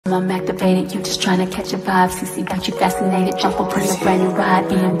I'm activated, you just tryna catch a vibe. CiCi got you fascinated, jump up on your brand new ride.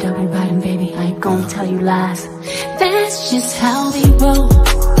 BMW riding, baby, I ain't gonna tell you lies. That's just how we roll.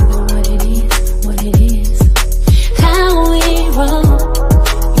 You know what it is, what it is. How we roll.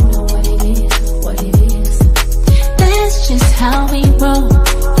 You know what it is, what it is. That's just how we roll.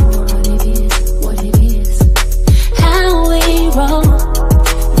 You know what it is, what it is. How we roll.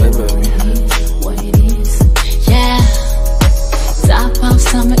 What it is, yeah. Top off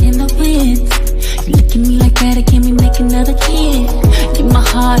summer in the wind. You look at me like that, it can we make another kid. Give my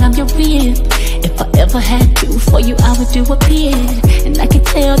heart, I'm your rib. If I ever had to for you, I would do a bid. And I can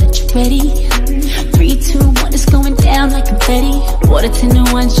tell that you're ready. 3, 2, 1, it's going down like confetti. Water 10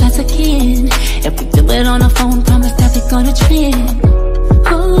 to 1 shots again. If we feel it on the phone, promise that we're gonna trend.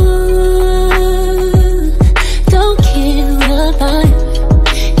 Ooh, don't kill the vibe.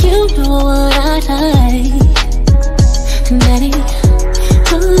 You know what I like, Daddy.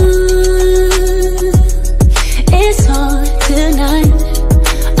 It's on tonight.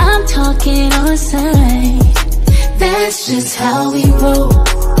 I'm talking on side. That's just how we roll.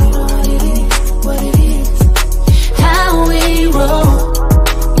 You know what it is, what it is. How we roll.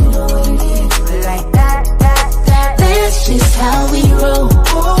 You know what it is, like that, that, that. That's just how we roll.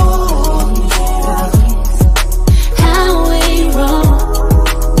 How we roll.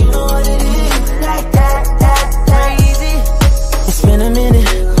 You know what it is, like that, that, that. Breezy. It's been a minute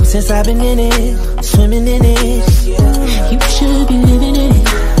since I've been in it, swimming in it. You should be living in it.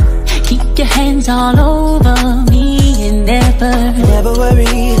 Keep your hands all over me and never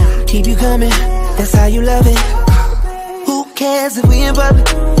worry, keep you coming. That's how you love it. Who cares if we in public?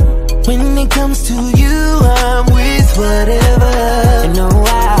 When it comes to you, I'm with whatever. And no,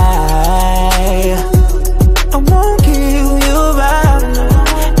 I won't give you up.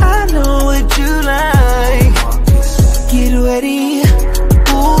 I know what you like. Get ready.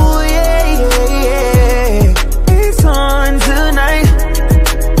 Ooh, yeah, yeah, yeah. It's on tonight.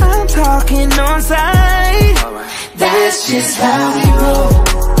 I'm talking on side. That's just how we roll.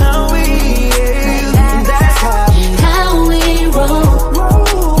 How we, yeah. That's how we roll.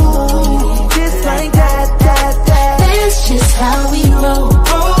 Just like that, that, that. That's just how we roll.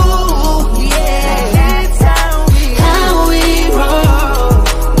 Oh, yeah. That's how we roll.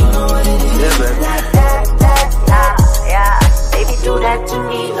 You know what it is. Yeah, baby, do that to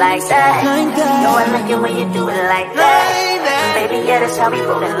me like that. Know I like it when you do it like that. Baby, yeah, that's how we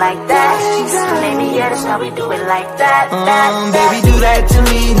roll it like that. Baby, yeah, that's how we do it like that. Baby, do that to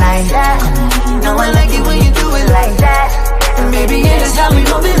me like that. Know I like it when you do it like that. And baby, yeah, that's how we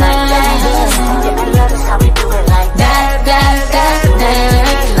roll it like that. Yeah, I love that's how we do it like that.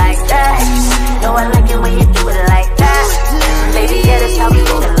 Like that. Know I like it when you do it like that. Baby, yeah, that's how we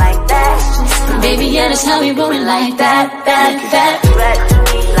roll it like that. Baby, yeah, that's how we roll it like that. Do that to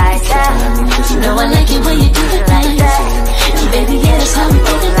me like that. You know I like it when you do it like that.